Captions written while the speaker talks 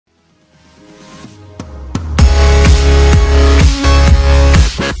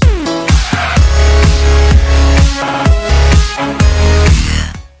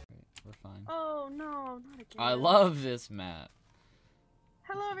this map?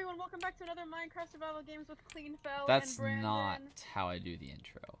 Hello everyone, welcome back to another Minecraft survival games with Cleanfel That's and Brandon. not how I do the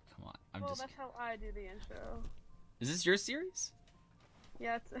intro. Come on, That's how I do the intro. Is this your series?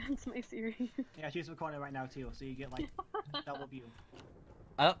 Yeah, it's my series. Yeah, she's recording right now too, so you get like double view.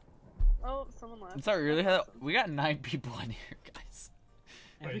 Oh, someone left. I'm sorry, really? Awesome. We got 9 people in here, guys.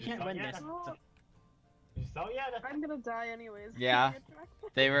 And we can't win this. I'm gonna die anyways. Yeah,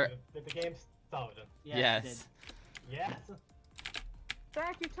 they were. Did the game started? Yes. Yes.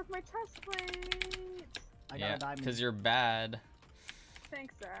 Zach, you took my chest plate. I got because you're bad.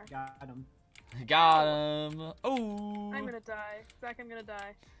 Thanks, Zach. Got him. Got him. Oh. I'm gonna die. Zach, I'm gonna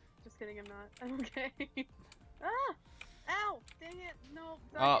die. Just kidding, I'm not. I'm okay. Ah! Ow! Dang it! No.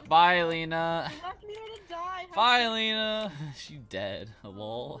 Zach, bye, Lena. You left me here to die. Bye, Lena. She dead.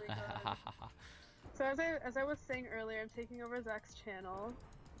 Lol. So as I was saying earlier, I'm taking over Zach's channel.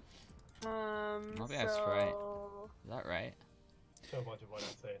 Maybe that's right. Is that right? So much of what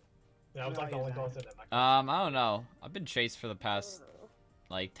I say. Yeah, I was like the only person that I don't know. I've been chased for the past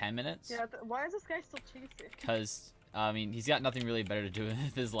like 10 minutes. Yeah. Why is this guy still chasing? Because I mean, he's got nothing really better to do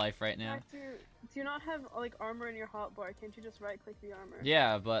with his life right now. Zach, do you not have like armor in your hotbar? Can't you just right-click the armor?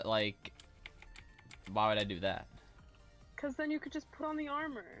 Yeah, but like, why would I do that? Because then you could just put on the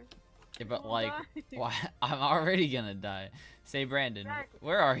armor. Yeah, but like, why? I'm already gonna die. Say, Brandon, Zach,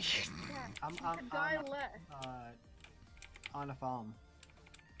 where are you? Zach, I'm die less. on a farm.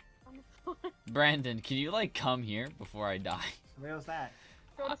 On the floor. Brandon, can you like come here before I die? Where was that?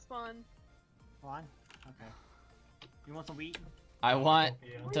 Go to spawn. Spawn? Okay. You want some wheat? I want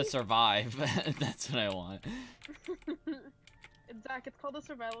to survive. That's what I want. Zach, it's called the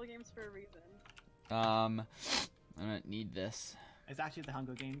survival games for a reason. I'm gonna need this. It's actually the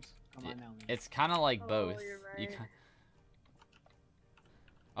Hunger Games. Come on now. Man. It's kind of like both. You're right.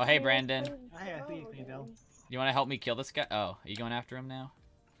 Oh, hey, Brandon. Hey, I think you go. You want to help me kill this guy? Oh, are you going after him now?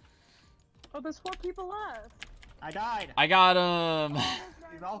 Oh, there's 4 people left. I died. I got him.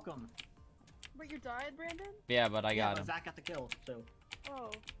 You're welcome. Wait, you died, Brandon? Yeah, but I got him. Zach got the kill, so. Oh.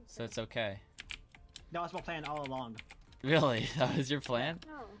 Okay. So it's okay. That was my plan all along. Really? That was your plan?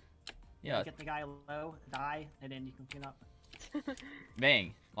 No. Yeah. Get the guy low, die, and then you can clean up.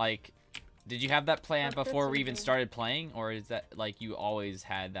 Bang. Like, did you have that plan before we even started playing? Or is that, like, you always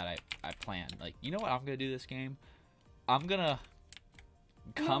had that I planned? Like, you know what I'm going to do this game? I'm going to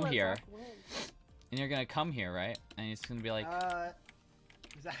come here. And you're going to come here, right? And it's going to be like...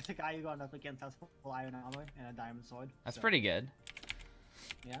 Is that the guy who got up against has full iron armor and a diamond sword? That's pretty good.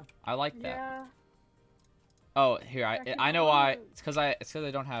 Yeah. I like that. Yeah. Oh, here, I know why. It's because I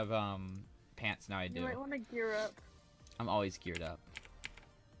don't have, pants. Now I do. You might want to gear up. I'm always geared up.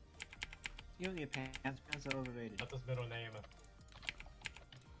 You don't need pants. Pants are overrated. That's his middle name.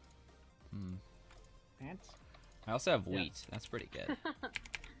 Pants? I also have wheat. That's pretty good.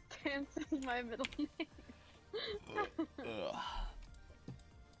 Pants is my middle name.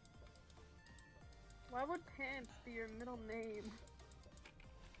 Why would Pants be your middle name?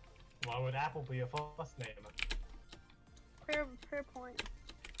 Why would Apple be your first name? Fair point.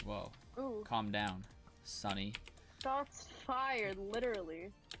 Whoa. Ooh. Calm down, Sonny. Shots fired,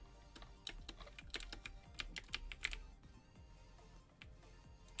 literally.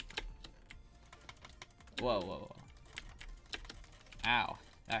 Whoa, whoa, whoa. Ow.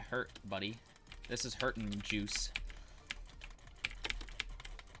 That hurt, buddy. This is hurting juice.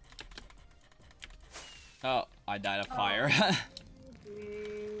 Oh, I died of fire.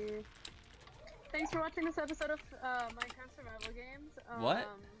 Thanks for watching this episode of Minecraft Survival Games. What?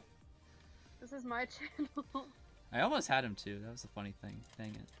 This is my channel. I almost had him too. That was the funny thing. Dang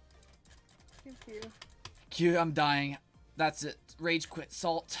it. Thank you. Q, I'm dying. That's it. Rage quit.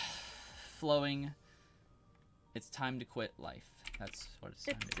 Salt flowing. It's time to quit life. That's what it's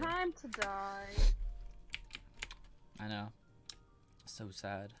time to do. It's time to die. I know. So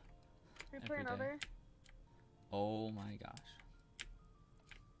sad. Should we play another? Oh my gosh.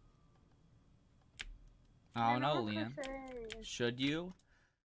 I don't know, Liam. Should you?